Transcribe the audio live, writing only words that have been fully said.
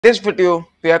This video,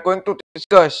 we are going to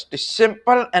discuss the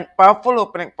simple and powerful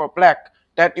opening for black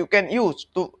that you can use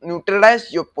to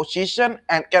neutralize your position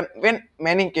and can win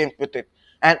many games with it,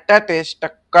 and that is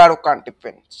the Caro-Kann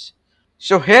defense.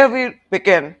 So here we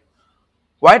begin.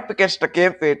 White begins the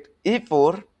game with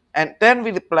e4 and then we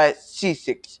reply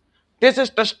c6. This is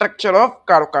the structure of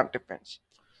Caro-Kann defense.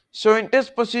 So in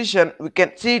this position, we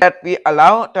can see that we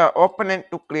allow the opponent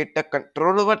to create the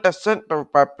control over the center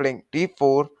by playing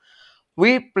d4.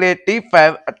 We play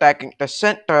d5 attacking the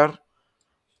center.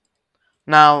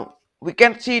 Now we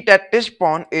can see that this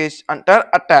pawn is under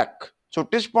attack. So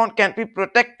this pawn can be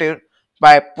protected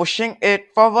by pushing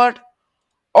it forward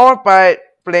or by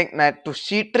playing knight to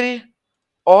c3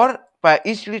 or by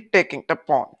easily taking the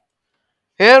pawn.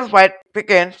 Here white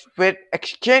begins with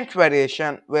exchange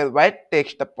variation where white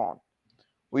takes the pawn.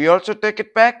 We also take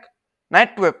it back,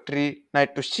 knight to f3,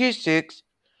 knight to c6,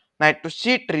 knight to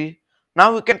c3.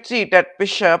 Now we can see that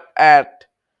bishop at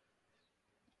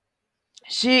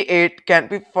c8 can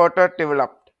be further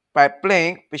developed by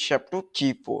playing bishop to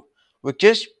g4, which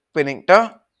is pinning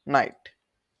the knight.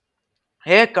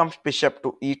 Here comes bishop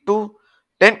to e2,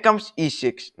 then comes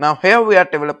e6. Now here we are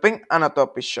developing another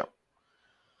bishop.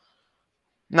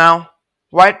 Now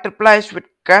white replies with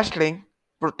castling,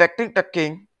 protecting the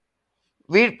king.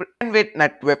 We begin with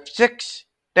knight to f6,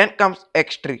 then comes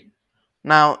x3.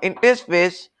 Now in this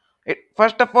phase,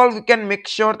 first of all we can make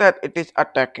sure that it is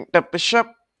attacking the bishop.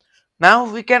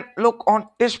 Now we can look on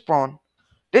this pawn.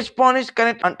 This pawn is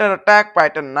currently under attack by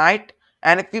the knight,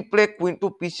 and if we play queen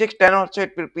to b6 then also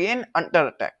it will be in under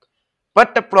attack.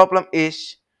 But the problem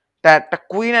is that the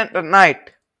queen and the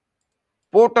knight,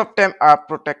 both of them are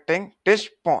protecting this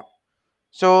pawn.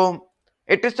 So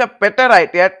it is a better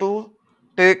idea to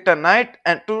take the knight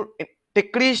and to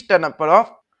decrease the number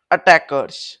of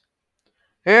attackers.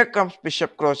 Here comes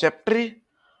bishop cross f3.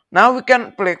 Now we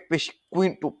can play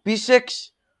queen to b6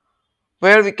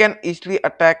 where we can easily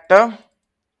attack the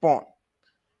pawn.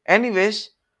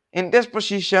 Anyways, in this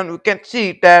position we can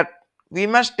see that we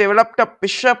must develop the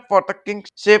bishop for the king's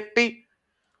safety.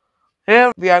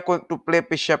 Here we are going to play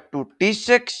bishop to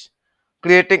d6,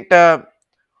 creating the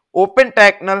open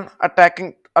diagonal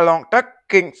attacking along the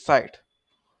king's side.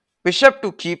 Bishop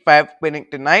to g5 winning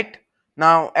the knight.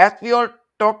 Now as we all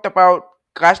talked about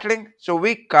castling, so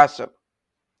we castle.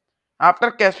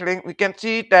 After castling we can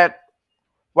see that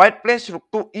white plays rook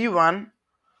to e1.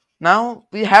 Now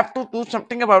we have to do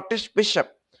something about this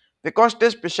bishop because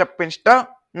this bishop pins the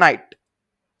knight.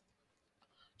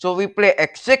 So we play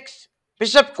x6,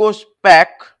 bishop goes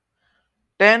back,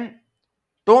 then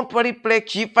don't worry, play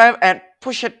g5 and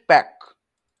push it back.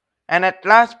 And at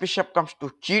last bishop comes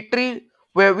to g3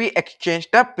 where we exchange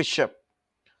the bishop.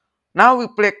 Now we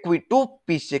play queen to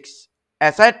b6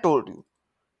 as I told you.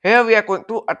 Here we are going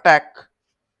to attack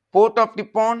both of the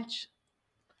pawns,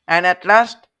 and at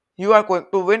last you are going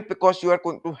to win because you are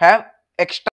going to have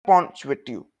extra pawns with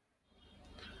you.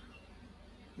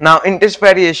 Now in this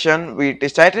variation we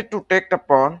decided to take the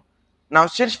pawn. Now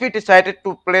since we decided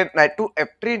to play knight to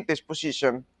f3 in this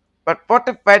position, but what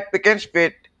if white begins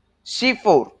with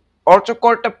c4, also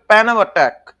called the Panov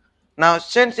attack. Now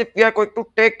since if we are going to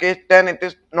take it, then it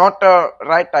is not a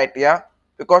right idea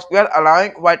because we are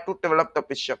allowing white to develop the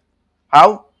bishop.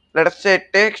 How? Let us say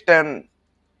it takes, then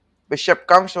bishop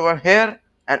comes over here,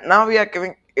 and now we are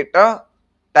giving it a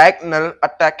diagonal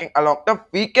attacking along the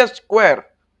weakest square,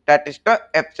 that is the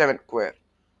f7 square.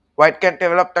 White can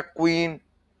develop the queen,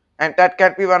 and that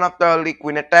can be one of the early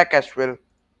queen attack as well.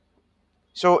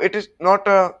 So it is not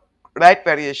a right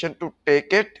variation to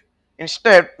take it.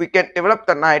 Instead we can develop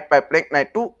the knight by playing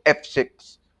knight to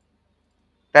f6,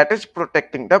 that is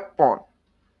protecting the pawn.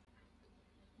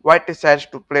 White decides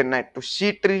to play knight to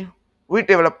c3. We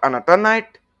develop another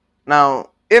knight.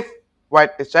 Now if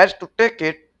white decides to take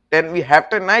it, then we have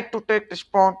the knight to take this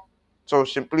pawn, so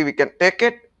simply we can take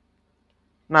it.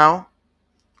 Now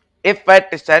if white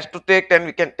decides to take, then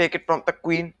we can take it from the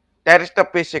queen. That is the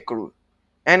basic rule.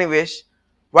 Anyways,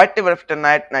 white develops the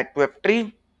knight, knight to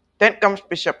f3, then comes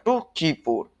bishop to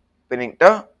g4, winning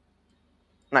the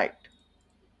knight.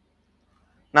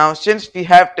 Now since we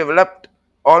have developed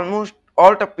almost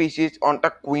all the pieces on the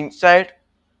queen side,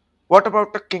 what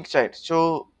about the king side?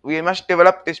 So we must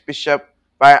develop this bishop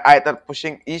by either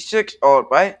pushing e6 or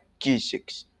by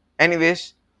g6.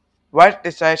 Anyways, white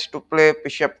decides to play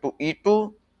bishop to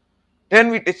e2, then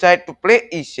we decide to play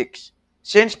e6.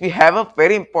 Since we have a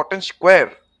very important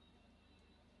square,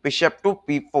 bishop to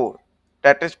b4,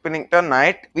 that is pinning the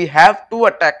knight, we have two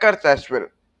attackers as well.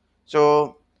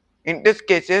 So in this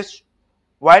cases,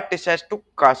 white decides to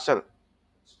castle.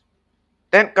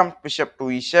 Then comes bishop to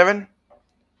e7.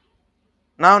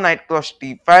 Now knight cross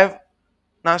d5.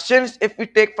 Now since if we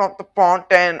take from the pawn,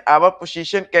 then our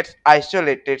position gets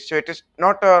isolated, so it is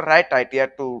not a right idea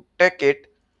to take it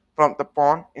from the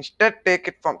pawn. Instead take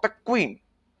it from the queen.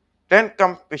 Then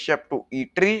comes bishop to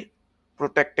e3,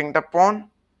 protecting the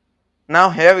pawn. Now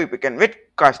here we begin with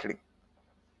castling.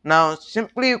 Now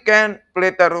simply you can play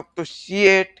the rook to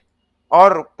c8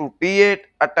 or rook to d8,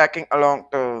 attacking along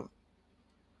the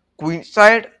queen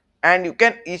side, and you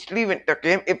can easily win the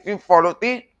game if you follow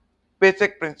the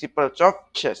basic principles of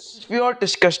chess. We all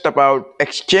discussed about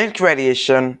exchange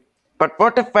variation, but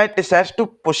what if white decides to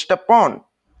push the pawn?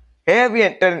 Here we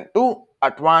enter into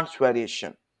advanced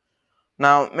variation.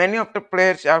 Now many of the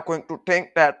players are going to think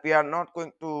that we are not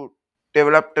going to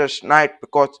develop this knight,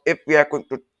 because if we are going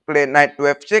to play knight to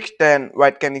f6, then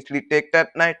white can easily take that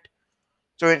knight.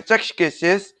 So in such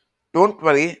cases, don't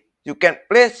worry, you can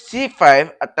play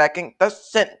c5 attacking the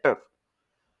center.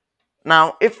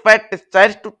 Now if white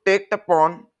decides to take the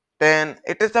pawn, then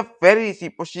it is a very easy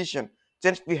position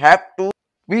since we have two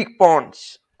weak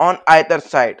pawns on either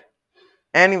side.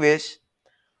 Anyways,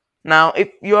 now if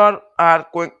you are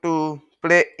going to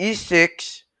play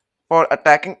e6 for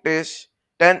attacking this,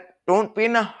 then don't be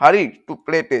in a hurry to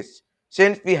play this.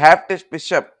 Since we have this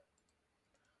bishop,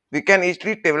 we can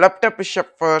easily develop the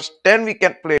bishop first, then we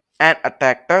can play and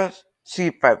attack the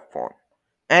c5 pawn.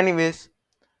 Anyways,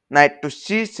 knight to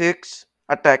c6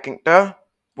 attacking the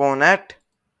pawn at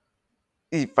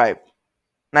e5.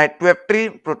 Knight to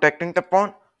f3 protecting the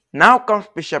pawn. Now comes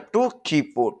bishop to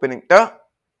g4 pinning the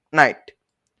knight.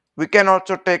 We can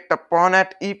also take the pawn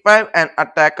at e5 and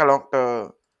attack along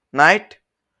the knight.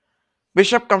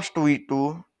 Bishop comes to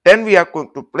e2. Then we are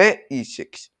going to play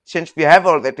e6 since we have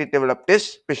already developed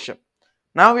this bishop.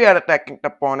 Now we are attacking the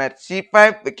pawn at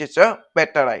c5, which is a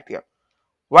better idea.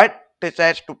 White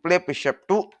decides to play bishop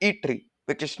to e3,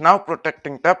 which is now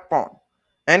protecting the pawn.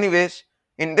 Anyways,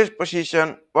 in this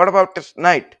position, what about this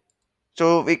knight?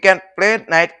 So we can play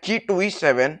knight g to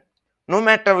e7. No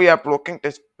matter we are blocking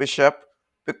this bishop,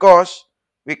 because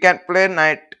we can play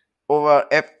knight over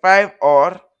f5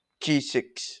 or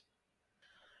g6.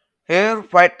 Here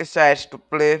white decides to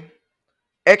play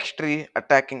x3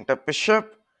 attacking the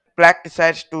bishop. Black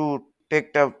decides to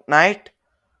take the knight.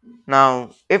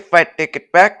 Now if white take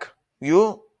it back,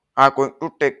 you are going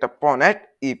to take the pawn at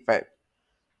e5.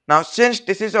 Now since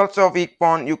this is also a weak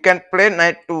pawn, you can play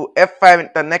knight to f5 in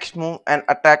the next move and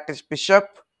attack this bishop,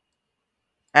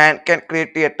 and can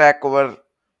create the attack over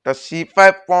the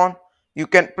c5 pawn. You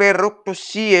can play rook to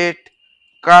c8,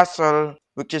 castle,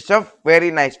 which is a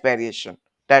very nice variation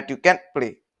that you can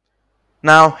play.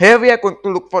 Now here we are going to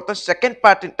look for the second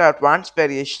part in the advanced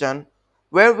variation,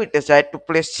 where we decide to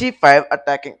play c5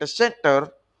 attacking the center.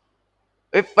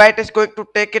 If white is going to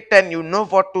take it, then you know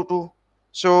what to do.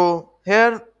 So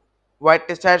here white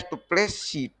decides to play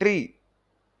c3.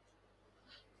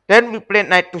 Then we play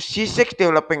knight to c6,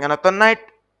 developing another knight.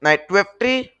 Knight to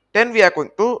f3. Then we are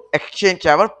going to exchange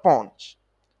our pawns.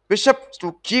 Bishop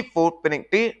to g4, pinning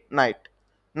the knight.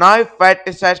 Now if white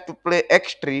decides to play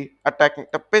x3, attacking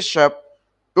the bishop,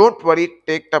 don't worry,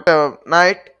 take the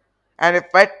knight. And if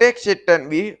white takes it, then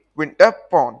we win the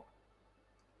pawn.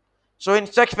 So in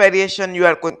such variation, you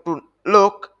are going to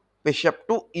look bishop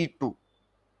to e2.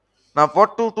 Now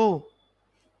what to do?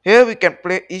 Here we can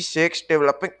play e6,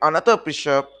 developing another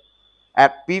bishop.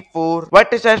 At b4, white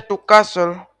decides to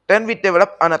castle, then we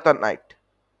develop another knight.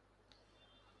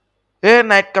 Here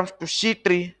knight comes to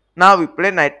c3, now we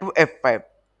play knight to f5.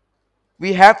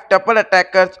 We have double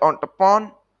attackers on the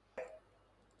pawn.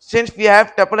 Since we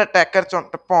have double attackers on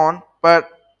the pawn,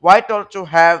 but white also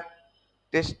have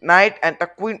this knight and the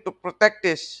queen to protect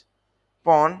this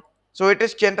pawn, so it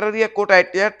is generally a good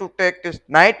idea to take this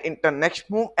knight in the next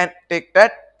move and take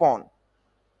that pawn.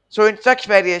 So in such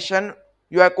variation,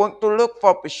 you are going to look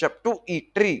for bishop to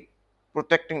e3,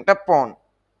 protecting the pawn.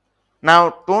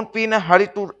 Now don't be in a hurry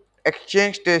to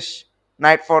exchange this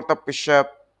knight for the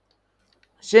bishop,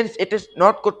 since it is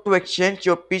not good to exchange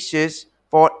your pieces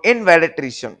for invalid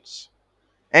reasons.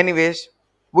 Anyways,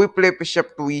 we play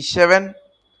bishop to e7,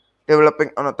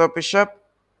 developing another bishop.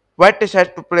 White decides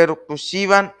to play rook to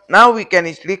c1. Now we can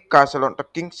easily castle on the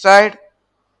king side.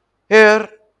 Here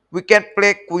we can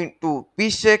play queen to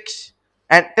b6,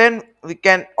 and then we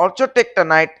can also take the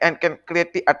knight and can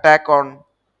create the attack on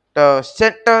the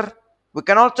center. We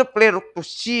can also play rook to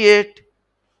c8,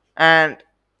 and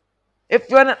if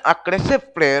you are an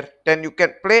aggressive player, then you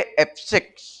can play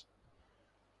f6.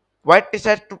 White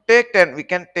decides to take, then we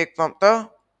can take from the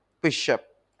bishop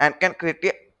and can create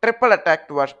a triple attack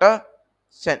towards the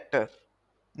center.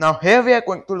 Now here we are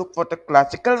going to look for the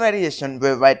classical variation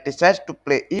where white decides to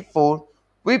play e4,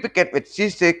 We begin with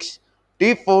c6,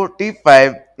 d4,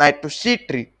 d5, knight to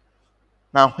c3.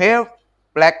 Now here,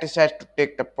 black decides to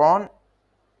take the pawn,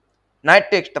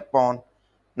 knight takes the pawn,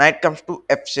 knight comes to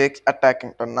f6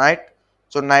 attacking the knight.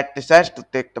 So knight decides to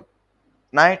take the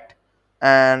knight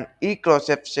and e cross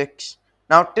f6.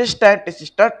 Now this time this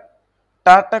is the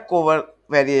Tartakova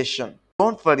variation.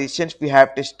 Don't worry since we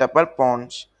have these double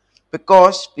pawns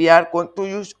because we are going to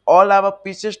use all our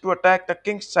pieces to attack the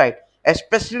king's side,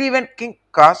 especially when king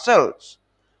castles.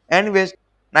 Anyways,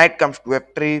 knight comes to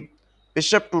f3,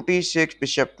 bishop to d6,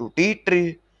 bishop to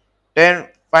d3. Then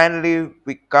finally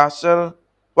we castle,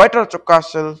 white also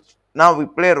castle. Now we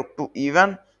play rook to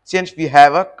e1 since we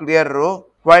have a clear row.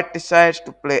 White decides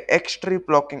to play x3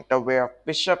 blocking the way of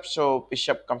bishop, so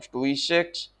bishop comes to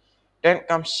e6. Then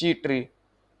comes c3.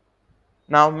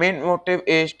 Now main motive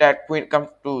is that queen comes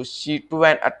to c2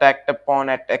 and attack the pawn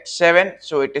at x7.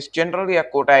 So it is generally a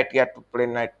good idea to play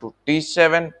knight to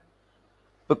d7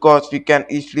 because we can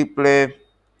easily play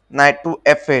knight to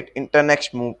f8 in the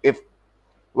next move if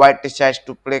white decides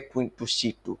to play queen to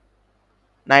c2.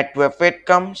 Knight to f8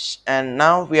 comes and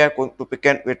now we are going to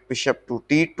begin with bishop to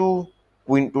d2,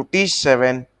 queen to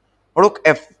d7, rook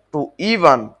f to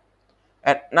e1.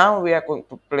 And now we are going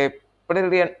to play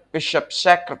brilliant bishop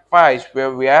sacrifice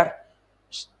where we are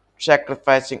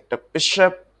sacrificing the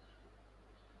bishop.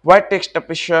 White takes the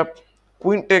bishop,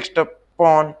 queen takes the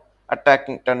pawn,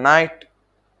 attacking the knight.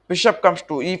 Bishop comes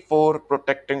to e4,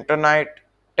 protecting the knight.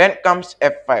 Then comes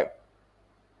f5.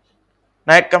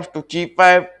 Knight comes to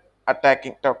g5,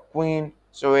 attacking the queen.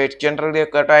 So it's generally a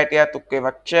good idea to give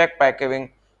a check by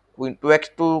giving queen to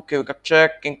x2, giving a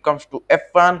check, king comes to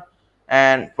f1,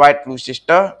 and white loses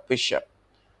the bishop.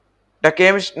 The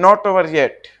game is not over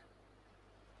yet.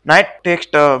 Knight takes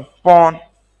the pawn,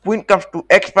 queen comes to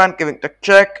x1 giving the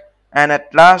check, and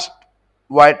at last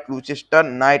white loses the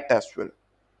knight as well.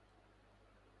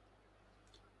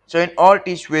 So in all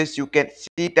these ways you can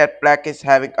see that black is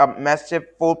having a massive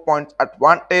 4 points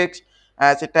advantage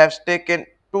as it has taken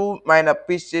 2 minor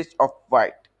pieces of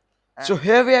white. So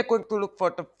here we are going to look for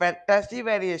the fantasy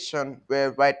variation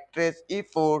where white plays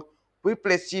e4, we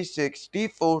play c6,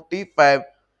 d4, d5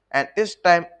 and this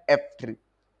time f3.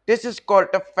 This is called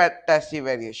the fantasy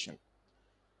variation.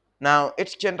 Now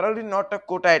it's generally not a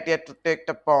good idea to take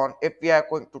the pawn. If we are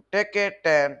going to take it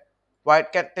then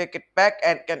white can take it back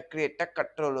and can create a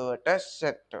control over the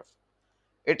center.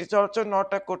 It is also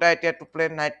not a good idea to play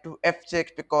knight to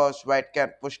f6 because white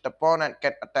can push the pawn and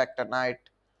can attack the knight.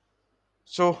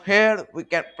 So here we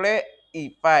can play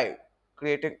e5,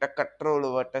 creating the control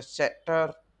over the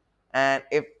center. And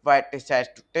if white decides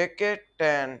to take it,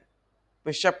 then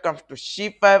bishop comes to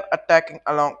c5, attacking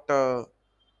along the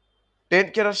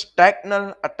dangerous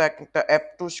diagonal, attacking the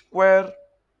f2 square,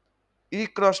 e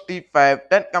cross d5,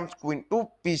 then comes queen to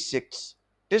b6.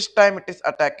 This time it is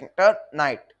attacking the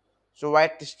knight. So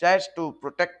white decides to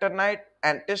protect the knight,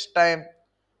 and this time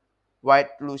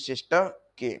white loses the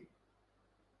game.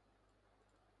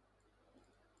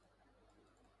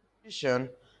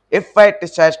 If white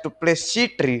decides to play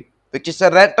c3, which is a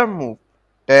random move,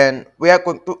 then we are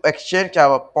going to exchange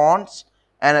our pawns,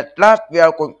 and at last we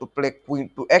are going to play queen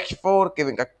to x4,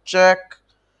 giving a check,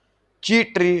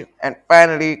 g3, and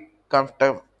finally comes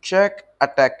the check,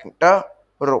 attacking the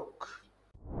rook.